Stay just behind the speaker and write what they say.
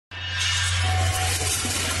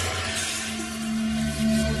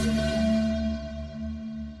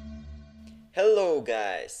Hello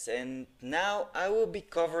guys, and now I will be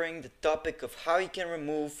covering the topic of how you can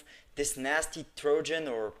remove this nasty Trojan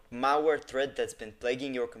or malware threat that's been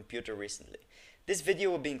plaguing your computer recently. This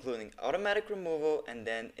video will be including automatic removal, and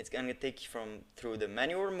then it's going to take you through the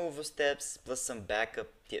manual removal steps plus some backup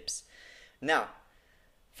tips. Now,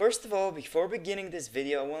 first of all, before beginning this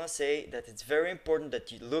video, I want to say that it's very important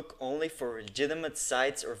that you look only for legitimate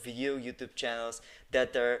sites or video YouTube channels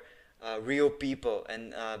that are real people,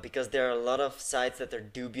 and because there are a lot of sites that are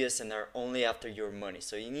dubious and are only after your money,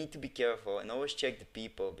 so you need to be careful and always check the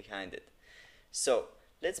people behind it. So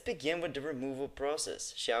let's begin with the removal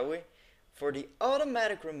process, shall we? For the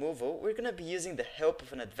automatic removal, we're going to be using the help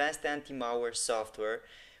of an advanced anti-malware software,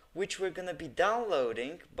 which we're going to be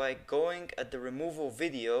downloading by going at the removal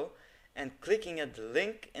video and clicking at the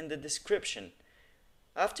link in the description.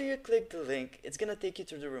 After you click the link, it's going to take you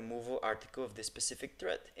to the removal article of this specific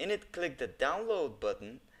thread. In it, click the download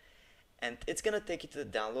button, and it's going to take you to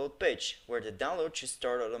the download page, where the download should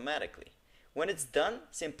start automatically. When it's done,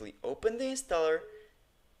 simply open the installer.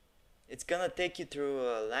 It's going to take you through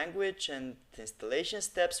a language and the installation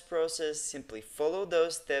steps process. Simply follow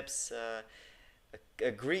those steps,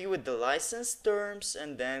 agree with the license terms,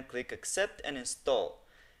 and then click accept and install.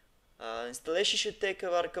 Installation should take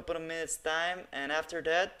about a couple of minutes time, and after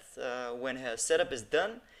that, when setup is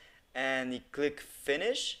done and you click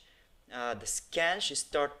finish, the scan should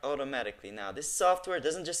start automatically. Now, this software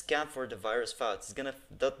doesn't just scan for the virus files. It's gonna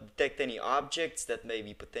detect any objects that may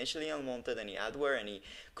be potentially unwanted, any adware, any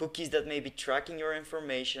cookies that may be tracking your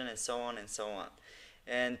information, and so on and so on.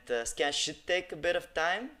 And the scan should take a bit of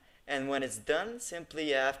time, and when it's done, simply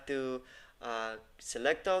you have to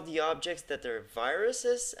select all the objects that are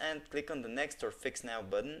viruses and click on the next or fix now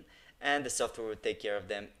button, and the software will take care of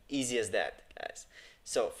them. Easy as that, guys.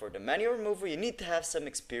 So for the manual removal, you need to have some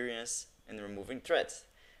experience in removing threads.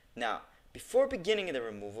 Now, before beginning the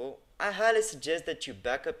removal, I highly suggest that you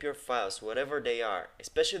back up your files, whatever they are,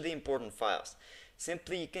 especially the important files.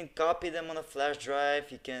 Simply, you can copy them on a flash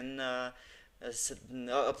drive, you can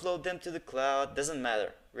upload them to the cloud. Doesn't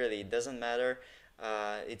matter, really, it doesn't matter.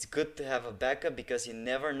 It's good to have a backup because you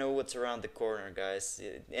never know what's around the corner, guys.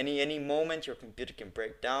 Any moment your computer can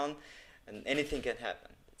break down and anything can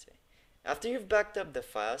happen. Let's say. After you've backed up the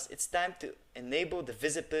files, it's time to enable the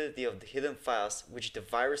visibility of the hidden files which the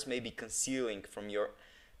virus may be concealing from you.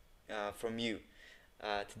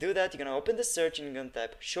 To do that, you're going to open the search and you're going to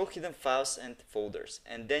type show hidden files and folders,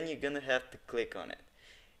 and then you're going to have to click on it.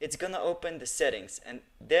 It's going to open the settings, and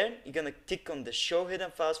then you're going to tick on the show hidden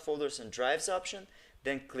files, folders and drives option,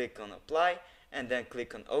 then click on apply, and then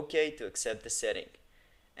click on OK to accept the setting.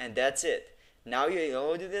 And that's it. Now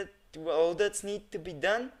all that's need to be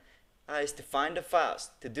done is to find the files.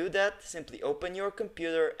 To do that, simply open your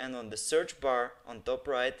computer and on the search bar on top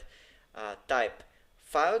right, type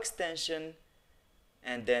file extension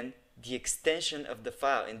and then the extension of the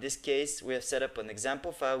file. In this case, we have set up an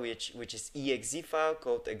example file which is exe file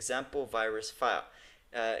called example virus file.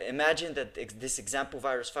 Imagine that this example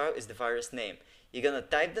virus file is the virus name. You're gonna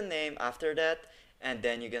type the name after that, and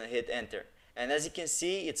then you're gonna hit enter. And as you can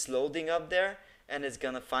see, it's loading up there, and it's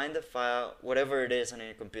gonna find the file, whatever it is on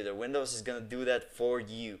your computer. Windows is gonna do that for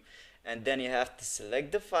you. And then you have to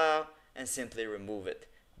select the file and simply remove it.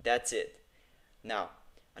 That's it. Now,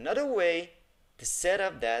 another way to set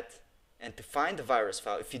up that and to find the virus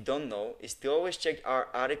file, if you don't know, is to always check our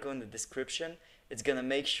article in the description. It's gonna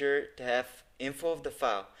make sure to have info of the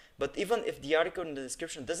file. But even if the article in the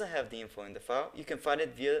description doesn't have the info in the file, you can find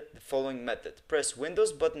it via the following method. Press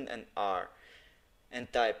Windows button and R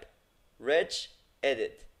and type reg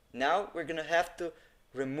edit. Now we're gonna have to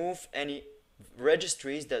remove any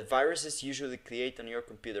registries that viruses usually create on your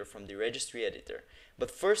computer from the registry editor.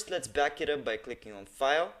 But first, let's back it up by clicking on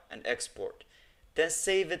File and Export. Then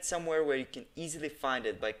save it somewhere where you can easily find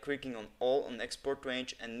it by clicking on All on Export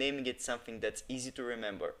Range and naming it something that's easy to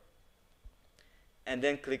remember. And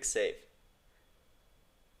then click Save.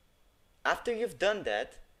 After you've done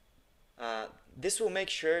that, this will make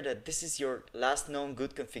sure that this is your last known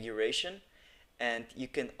good configuration, and you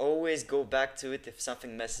can always go back to it if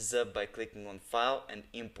something messes up by clicking on File and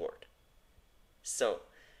Import. So,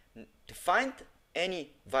 to find any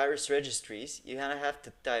virus registries, you're gonna have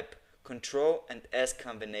to type Control and S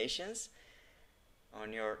combinations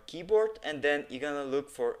on your keyboard, and then you're gonna look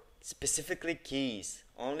for specifically keys.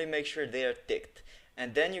 Only make sure they are ticked.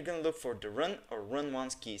 And then you're gonna look for the run or run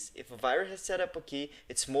once keys. If a virus has set up a key,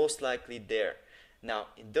 it's most likely there. Now,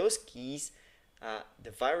 in those keys,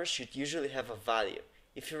 the virus should usually have a value.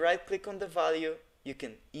 If you right click on the value, you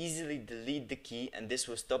can easily delete the key, and this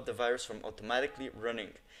will stop the virus from automatically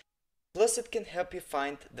running. Plus it can help you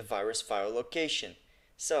find the virus file location.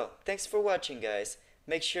 So, thanks for watching guys.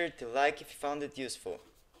 Make sure to like if you found it useful.